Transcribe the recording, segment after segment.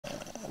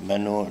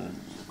मैनू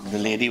the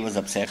lady was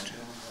upset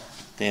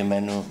तो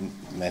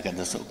मैं क्या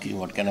दसो कि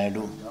what can I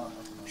do.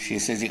 She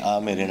से जी आ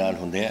मेरे नाल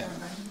हुंदे आ,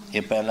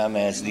 ये पहला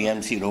मैं SDM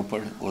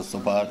रोपड़, उस तो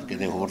बाद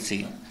किते होर सी,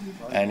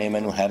 एंड ये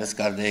मैनू हैरस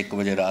करदा, 1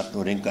 बजे रात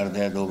को रिंग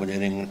करदा, 2 बजे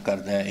रिंग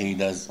करदा, he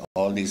does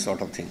all these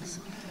sort of things.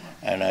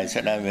 And I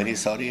said I am very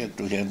sorry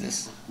to here this,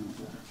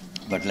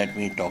 but let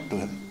me talk to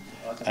him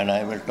and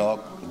I will talk,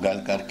 गल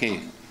करके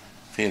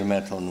फिर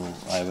मैं थोनू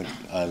I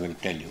will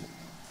tell you.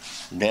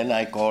 Then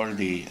I called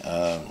the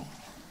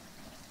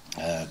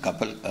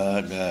couple,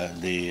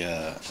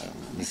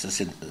 Mr.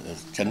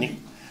 Channi,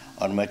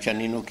 और मैं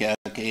चन्नी नू क्या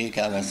कि ये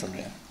क्या मैं सुन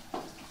रहा,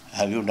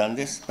 हैव यू डन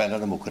दिस, पहला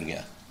तो मुकर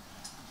गया।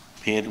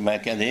 फिर मैं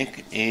क्या देख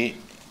ये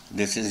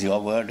this is your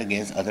word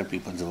against other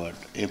peoples word,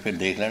 ये फिर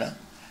देख लेना।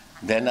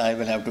 then I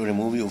will have to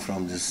remove you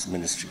from this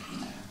ministry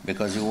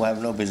because you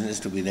have no business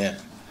to be there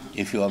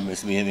if you are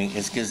misbehaving।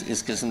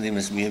 इस किस्म की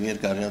मिसबिहेवियर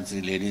कर रहे हो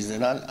तुसीं लेडीज़ दे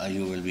नाल,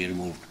 you will be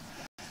removed।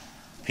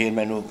 फिर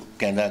मैनू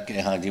कहता कि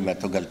हाँ जी मैं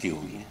तो गलती हो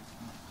गई।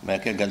 मैं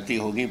क्या गलती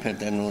हो गई, फिर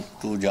तेनू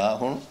तू जा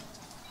हुण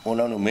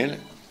उन्होंने मिल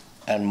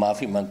एंड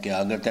माफ़ी मंग के,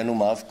 अगर तेनू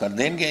माफ़ कर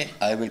देंगे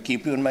I will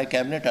keep you in my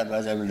cabinet,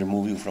 otherwise I will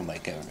remove you from my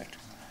cabinet.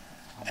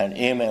 And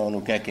ये मैं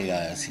उन्होंने कह के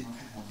आया सी,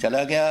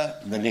 चला गया।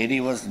 The lady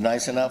was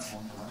nice enough,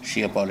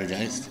 she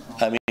apologised,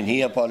 I mean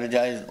he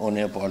apologised,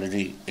 उन्हें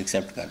अपॉलोजी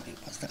एक्सेप्ट कर दी,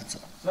 बस that's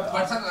all.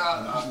 But sir,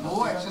 no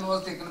action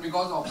was taken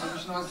because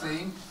opposition was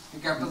saying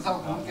कि कैप्टन साहब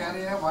खून कह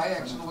रहे हैं, why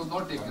action was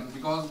not taken?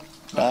 Because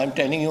I am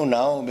telling you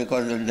now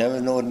because there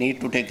was no need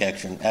to take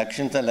action.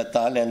 Action तो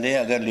लता लेंदे,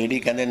 अगर lady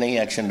कहते नहीं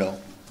एक्शन लो,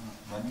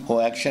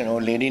 वो एक्शन, वो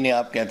लेडी ने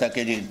आप कहता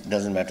कि जी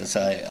doesn't matter, so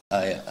I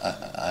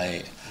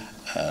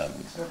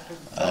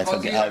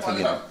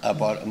forgive,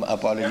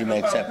 apology में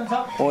accept,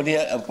 ओदी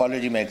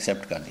apology में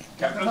accept कर दी।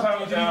 कैप्टन साहब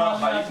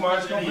हाई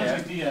कमांड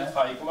ਜਿਹੜੀ ਹੈ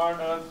ਹਾਈ ਕਮਾਂਡ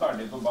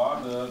ਤੁਹਾਡੇ ਤੋਂ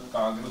ਬਾਅਦ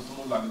ਕਾਂਗਰਸ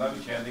ਨੂੰ ਲੱਗਦਾ ਵੀ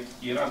ਸ਼ਾਇਦ ਇੱਕ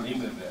ਚਿਹਰਾ ਨਹੀਂ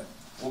ਮਿਲ ਰਿਹਾ।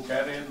 ਉਹ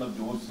ਕਹਿ ਰਹੇ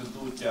ਨਵਜੋਤ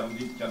ਸਿੱਧੂ,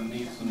 ਚਰਨਜੀਤ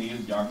ਚੰਨੀ, ਸੁਨੀਲ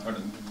ਜਾਖੜ,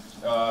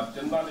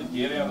 ਤਿੰਨਾਂ ਦੇ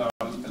ਚਿਹਰਿਆਂ ਨਾਲ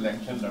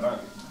ਇਲੈਕਸ਼ਨ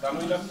ਲੜਾਂਗੇ।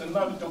 ਤੁਹਾਨੂੰ ਇਹਨਾਂ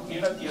ਤਿੰਨਾਂ ਵਿੱਚੋਂ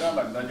ਕਿਹੜਾ ਚਿਹਰਾ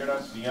ਲੱਗਦਾ ਜਿਹੜਾ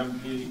CM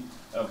ਲਈ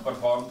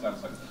ਪਰਫਾਰਮ ਕਰ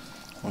ਸਕਦਾ?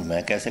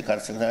 मैं कैसे कर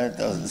सकता है,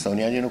 तो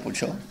सोनिया जी ने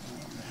पूछो।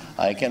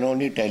 I can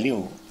only tell you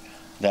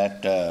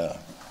that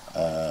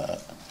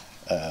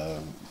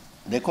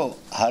देखो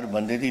हर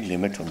बंदे की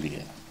लिमिट होंदी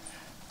है।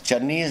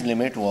 चन्नीज़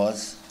limit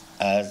was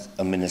as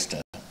a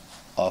minister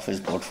of his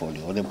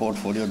portfolio, वो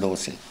पोर्टफोलियो दो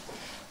से,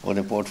 वो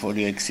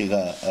पोर्टफोलियो एक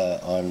सीगा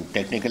ऑन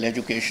टेक्निकल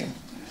एजुकेशन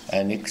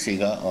एंड एक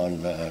सीगा on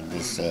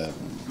this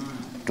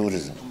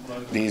tourism,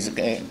 this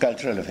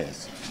cultural affairs.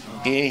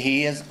 ये he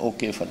is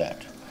okay for that.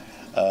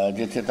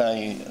 जिथे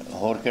ताई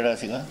होर केड़ा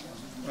सीगा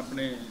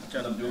अपने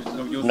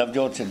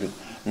Navjot Sidhu,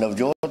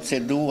 Navjot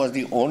Sidhu was the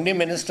only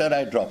minister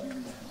I dropped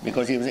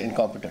because he was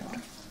incompetent.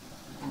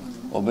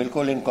 वो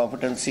बिल्कुल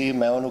इनकॉम्पिटेंट सी।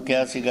 मैं उन्होंने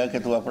कहा सीगा कि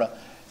तू अपना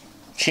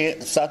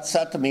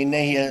 6-7 महीने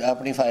ही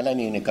अपनी फाइलां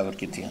नहीं इन्हें कवर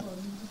कीतियां।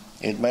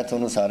 मैं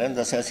थोनू सारे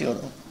दसिया सी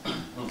उदों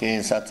कि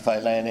 7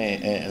 फाइलां इन्हें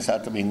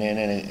 7 महीने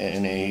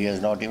इन्हें he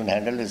has not even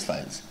handled his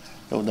files,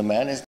 तो the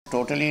man is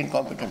totally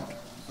incompetent.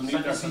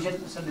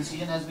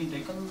 Decision has been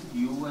taken.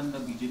 You and the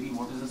BJP,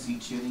 what is the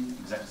seat sharing?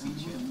 Exact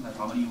seat sharing.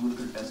 How many you will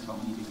contest? How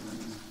many people?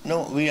 No,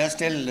 we are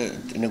still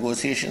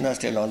negotiations are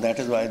still on. That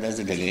is why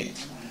there's a delay.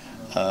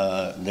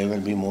 There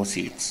will be more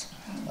seats.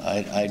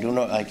 I do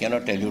not. I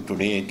cannot tell you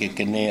today कि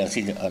किन्ने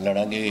असी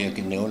लड़ांगे या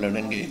किन्ने वो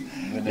लड़ेंगे.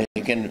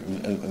 लेकिन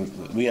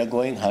we are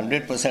going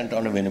 100%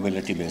 on a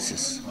winnability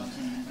basis,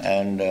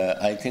 and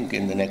I think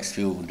in the next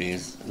few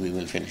days we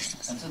will finish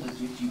this. And so the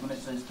Chief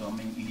Minister is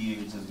terming ED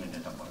raids as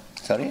vendetta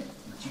politics. Sorry?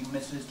 The Chief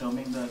Minister is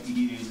terming the ED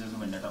raids as a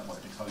vendetta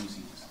politics. How do you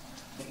see this?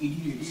 The ED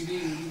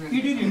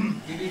raids.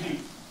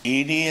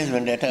 ED is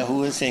vendetta. Who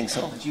is saying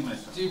so? The Chief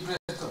Minister.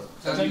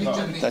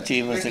 The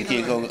Chief Minister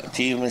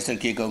Chief Minister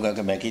की कहोगा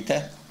कि मैं कीता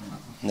है,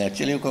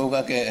 naturally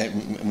कहोगा कि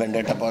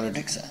vendetta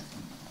politics है।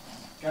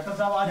 Captain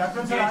साहब आज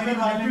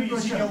केजरीवाल ने भी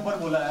इसी के ऊपर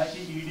बोला है कि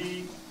ईडी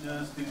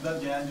स्निग्धा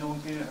जैन जो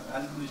उनके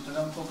हेल्थ मिनिस्टर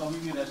है उनको कभी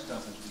भी अरेस्ट कर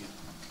सकती है।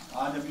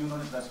 आज अभी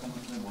उन्होंने प्रेस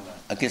कॉन्फ्रेंस में बोला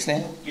है। किसने?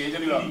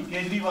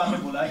 केजरीवाल ने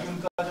बोला है कि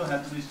उनका जो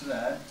हेल्थ मिनिस्टर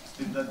है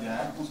स्निग्धा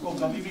जैन, उसको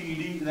कभी भी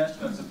ईडी अरेस्ट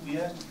कर सकती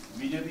है।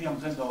 बीजेपी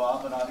हमसे गवाह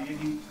बना रही है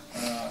कि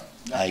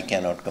I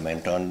can not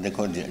comment on.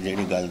 देखो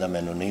जेडी गल दा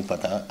मैनू नहीं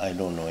पता, I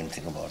don't know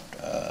anything about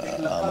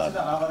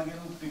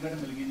ticket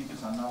मिल गई जी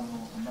किसानां ਨੂੰ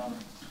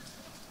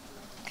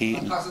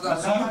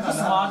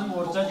समाज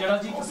मोर्चा जेड़ा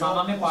जी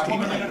किसानां ने पार्टी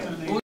में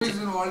who is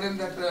involved in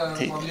that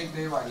public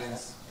day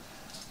violence?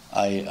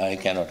 I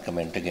cannot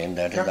comment again.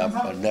 That is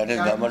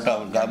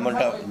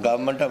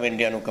government of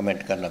India ਨੂੰ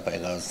कमेंट करना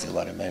पड़ेगा उसके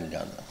बारे में नहीं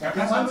जानता।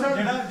 कैप्टन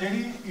साहब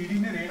ਜਿਹੜੀ ईडी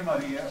ने रेड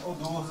मारी है वो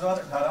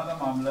 2018 ਦਾ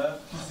ਮਾਮਲਾ ਹੈ।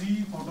 ਤੁਸੀਂ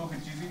ਫੋਟੋ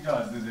ਖਿੱਚੀ ਸੀ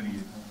ਜਹਾਜ਼ ਦੇ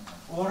ਜ਼ਰੀਏ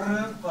ਔਰ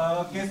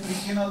ਕਿਸ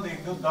ਤਰੀਕੇ ਨਾਲ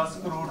ਦੇਖਦੇ ਹੋ 10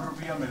 ਕਰੋੜ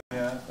ਰੁਪਇਆ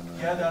ਮਿਲਿਆ ਹੈ।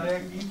 ਕਿਹਾ ਜਾ ਰਿਹਾ ਹੈ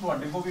ਕਿ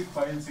ਤੁਹਾਡੇ ਕੋਲ ਵੀ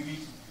ਫਾਈਲ ਸੀਗੀ,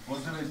 ਉਸ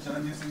ਦੇ ਵਿੱਚ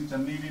ਚਰਨਜੀਤ ਸਿੰਘ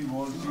ਚੰਨੀ ਵੀ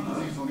ਇਨਵੋਲਵ ਸੀ,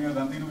 ਤੁਸੀਂ ਸੋਨੀਆ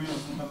ਗਾਂਧੀ ਨੂੰ ਵੀ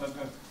ਉਸ ਤੋਂ ਤੱਕ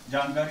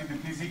ਜਾਣਕਾਰੀ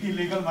ਦਿੱਤੀ ਸੀ ਕਿ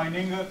ਇਲੀਗਲ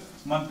ਮਾਈਨਿੰਗ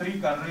ਮੰਤਰੀ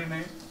ਕਰ ਰਹੇ ਨੇ,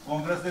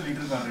 ਕਾਂਗਰਸ ਦੇ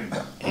ਲੀਡਰ ਕਰ ਰਹੇ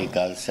ਨੇ। ਇਹ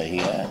ਗੱਲ ਸਹੀ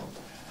ਹੈ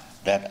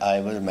that I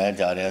was मैं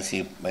जा रहा सी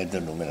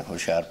इधर ਨੂੰ मेरे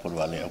होशियारपुर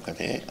वाले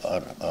किते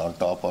और on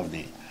top of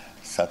the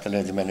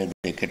Sutlej मैंने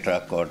देखे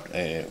ट्रक और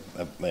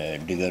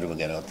डिगर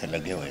वगैरह उत्थे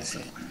लगे हुए से।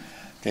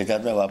 तो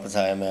जब मैं वापस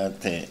आया मैं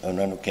उत्थे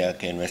उन्होंने कहा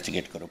कि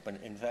इन्वेस्टिगेट करो, पर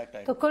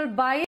इनफैक्ट तो कुल 22